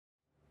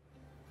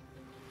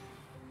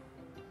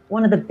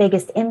One of the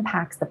biggest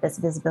impacts that this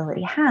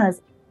visibility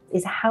has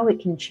is how it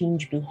can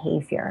change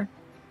behavior.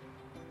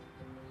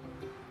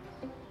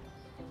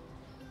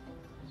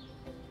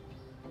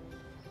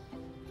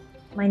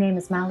 My name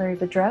is Mallory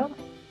Boudreau,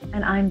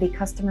 and I'm the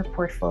Customer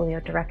Portfolio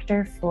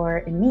Director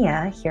for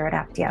EMEA here at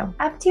Apptio.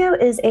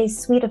 Apptio is a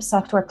suite of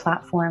software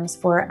platforms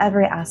for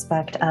every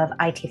aspect of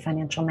IT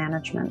financial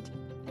management.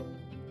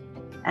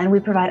 And we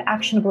provide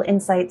actionable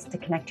insights to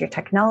connect your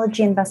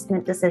technology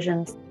investment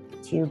decisions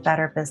to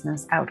better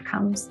business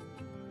outcomes.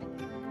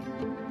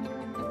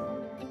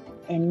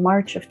 In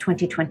March of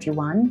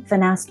 2021,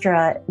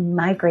 Finastra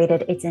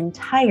migrated its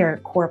entire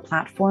core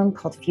platform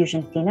called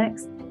Fusion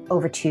Phoenix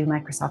over to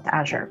Microsoft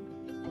Azure.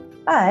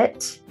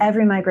 But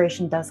every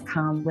migration does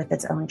come with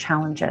its own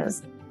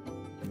challenges.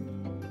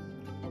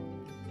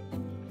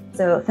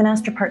 So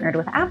Finastra partnered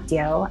with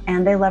Apptio,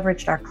 and they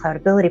leveraged our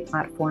Cloudability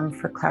platform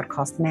for cloud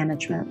cost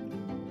management.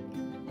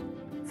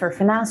 For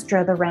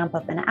Finastra, the ramp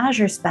up in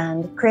Azure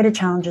spend created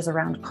challenges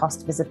around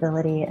cost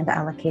visibility and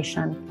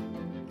allocation.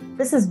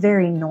 This is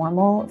very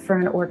normal for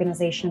an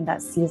organization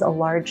that sees a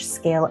large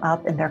scale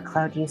up in their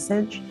cloud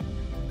usage.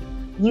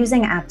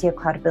 Using Apptio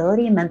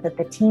Cloudability meant that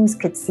the teams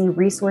could see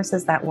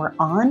resources that were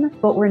on,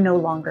 but were no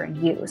longer in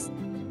use.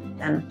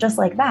 And just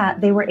like that,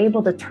 they were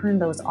able to turn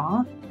those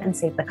off and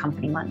save the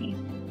company money.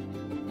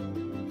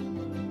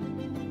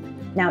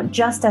 Now,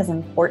 just as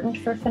important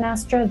for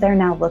Finastra, they're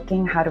now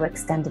looking how to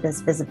extend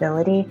this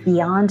visibility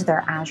beyond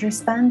their Azure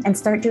spend and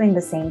start doing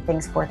the same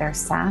things for their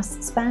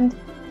SaaS spend,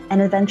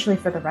 and eventually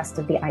for the rest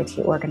of the IT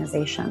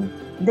organization.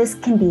 This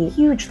can be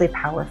hugely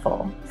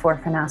powerful for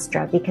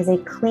Finastra because a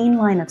clean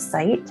line of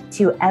sight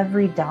to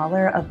every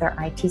dollar of their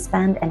IT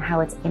spend and how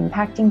it's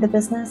impacting the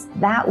business,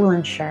 that will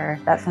ensure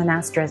that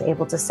Finastra is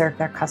able to serve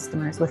their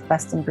customers with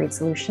best-in-breed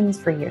solutions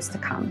for years to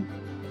come.